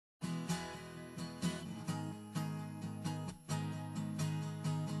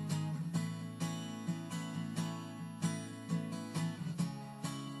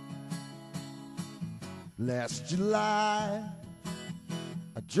Last July,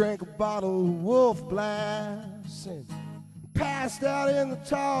 I drank a bottle of Wolf Blast and passed out in the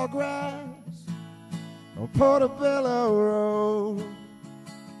tall grass on Portobello Road.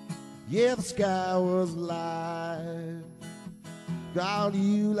 Yeah, the sky was alive, got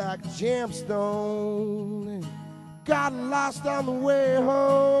you like a gemstone, and got lost on the way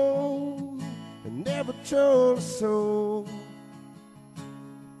home and never told a soul.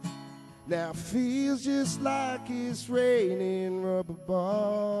 Now it feels just like it's raining rubber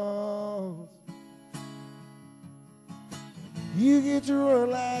balls. You get to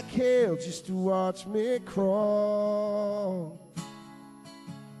run like hell just to watch me crawl.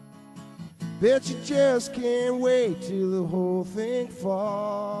 Bet you just can't wait till the whole thing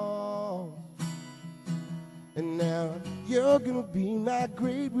falls. And now you're gonna be my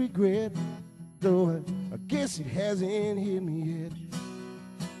great regret, though I guess it hasn't hit me yet.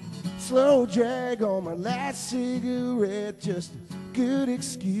 Slow drag on my last cigarette, just a good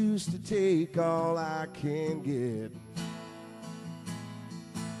excuse to take all I can get.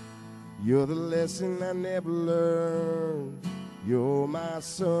 You're the lesson I never learned, you're my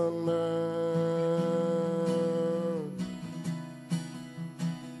sunburn.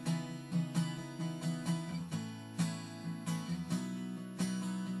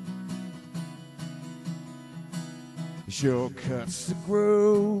 Shortcuts to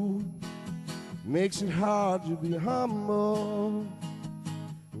grow, makes it hard to be humble,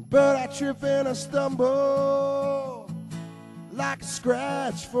 but I trip and I stumble like a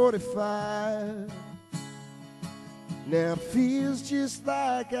scratch 45. Now it feels just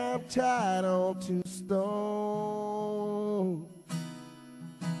like I'm tied onto stone.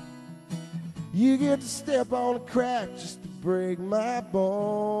 You get to step on a crack just to break my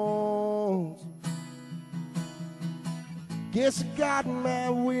bones. Guess I got my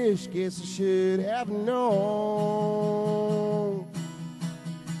wish, guess I should have known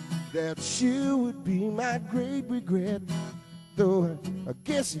that you would be my great regret, though I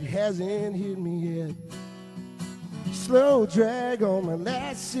guess it hasn't hit me yet. Slow drag on my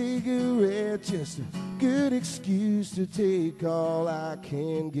last cigarette, just a good excuse to take all I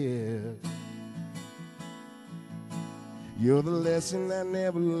can get. You're the lesson I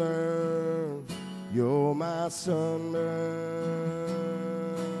never learned, you're my sunburn.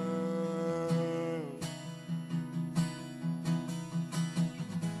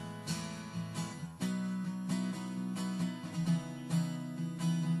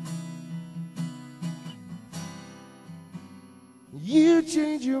 You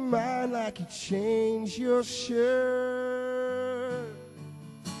change your mind like you change your shirt.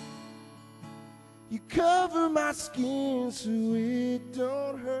 You cover my skin so it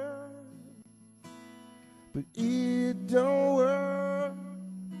don't hurt, but it don't work,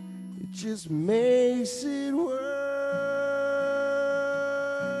 it just makes it worse.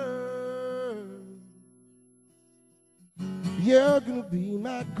 You're gonna be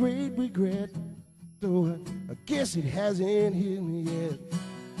my great regret, though I guess it hasn't hit me yet.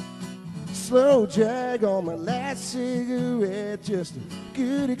 Slow drag on my last cigarette, just a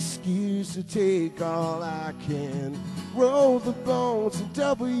good excuse to take all I can. Roll the bones and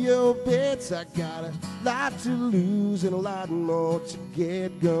double your bets. I got a lot to lose and a lot more to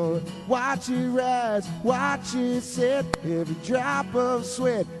get going. Watch it rise, watch it set, every drop of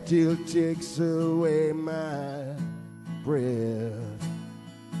sweat till it takes away my breath.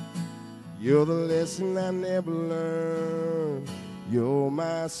 You're the lesson I never learned, you're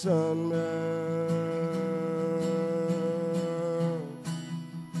my sunburn.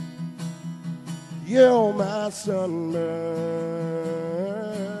 You're my sunburn.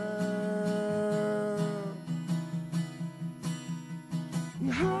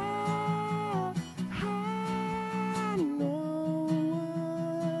 I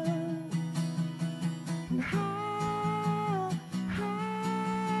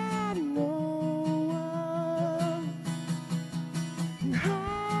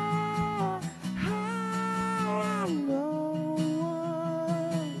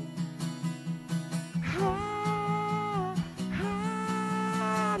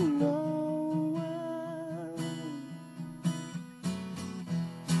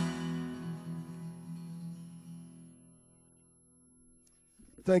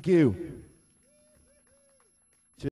Thank you.